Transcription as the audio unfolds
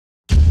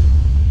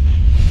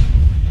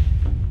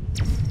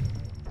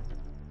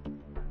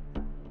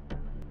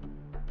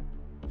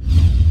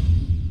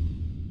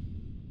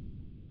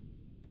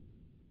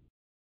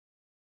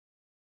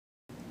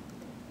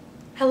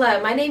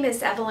Hello, my name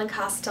is Evelyn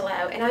Costello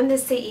and I'm the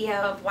CEO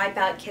of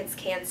Wipeout Kids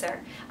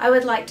Cancer. I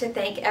would like to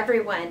thank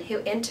everyone who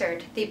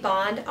entered the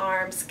Bond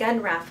Arms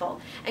gun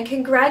raffle and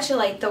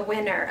congratulate the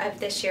winner of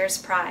this year's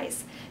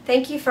prize.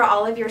 Thank you for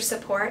all of your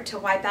support to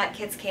Wipeout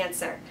Kids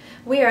Cancer.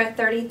 We are a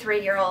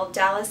 33-year-old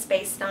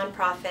Dallas-based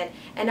nonprofit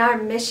and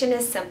our mission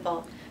is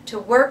simple: to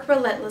work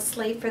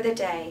relentlessly for the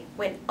day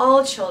when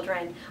all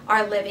children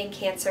are living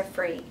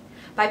cancer-free.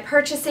 By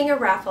purchasing a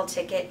raffle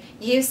ticket,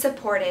 you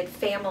supported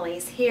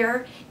families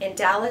here in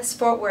Dallas,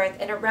 Fort Worth,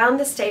 and around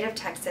the state of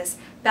Texas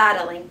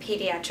battling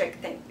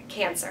pediatric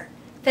cancer.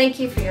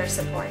 Thank you for your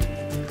support.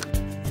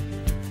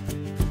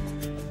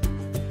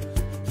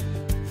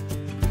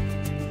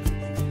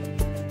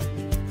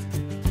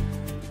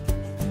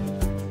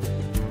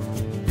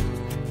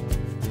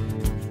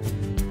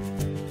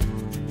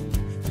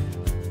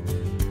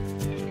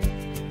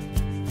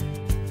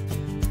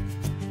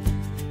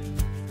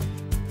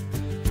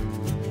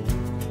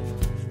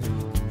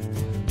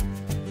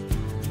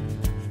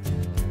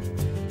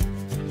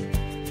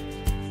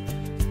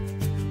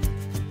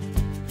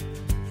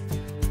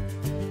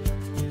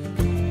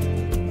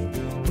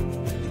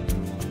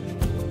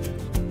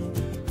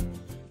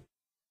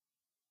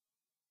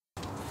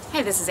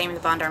 Hey, this is Amy the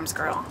Bond Arms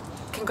girl.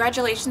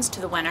 Congratulations to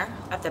the winner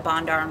of the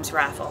Bond Arms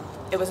raffle.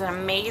 It was an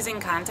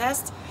amazing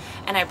contest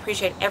and I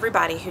appreciate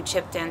everybody who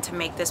chipped in to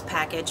make this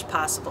package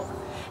possible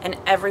and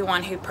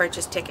everyone who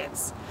purchased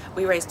tickets.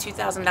 We raised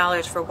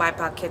 $2,000 for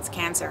Wipeout Kids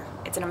Cancer.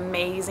 It's an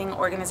amazing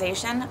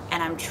organization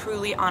and I'm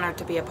truly honored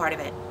to be a part of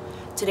it.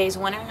 Today's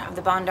winner of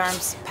the Bond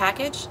Arms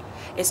package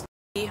is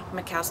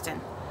McCouston.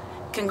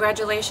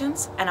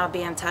 Congratulations, and I'll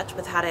be in touch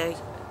with how to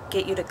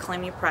get you to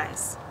claim your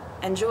prize.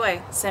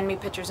 Enjoy. Send me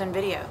pictures and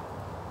video.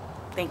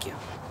 Thank you.